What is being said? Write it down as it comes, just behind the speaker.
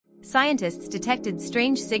scientists detected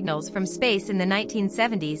strange signals from space in the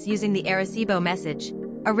 1970s using the Arecibo message,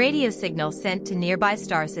 a radio signal sent to nearby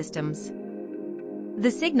star systems.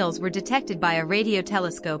 The signals were detected by a radio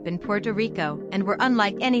telescope in Puerto Rico and were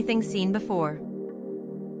unlike anything seen before.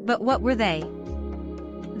 But what were they?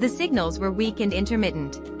 The signals were weak and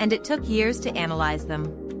intermittent, and it took years to analyze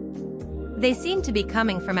them. They seemed to be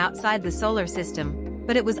coming from outside the solar system,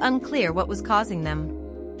 but it was unclear what was causing them.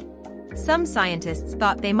 Some scientists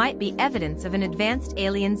thought they might be evidence of an advanced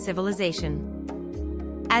alien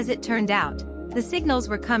civilization. As it turned out, the signals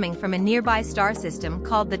were coming from a nearby star system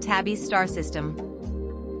called the Tabby star system.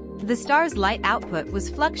 The star's light output was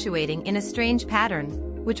fluctuating in a strange pattern,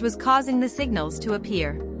 which was causing the signals to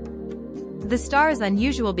appear. The star's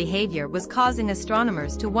unusual behavior was causing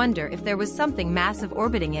astronomers to wonder if there was something massive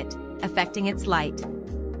orbiting it, affecting its light.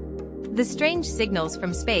 The strange signals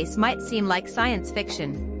from space might seem like science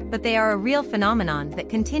fiction, but they are a real phenomenon that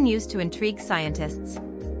continues to intrigue scientists.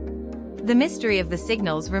 The mystery of the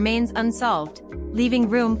signals remains unsolved, leaving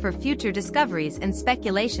room for future discoveries and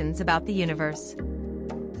speculations about the universe.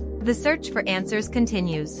 The search for answers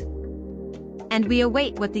continues. And we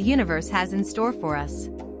await what the universe has in store for us.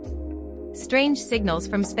 Strange signals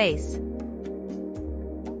from space.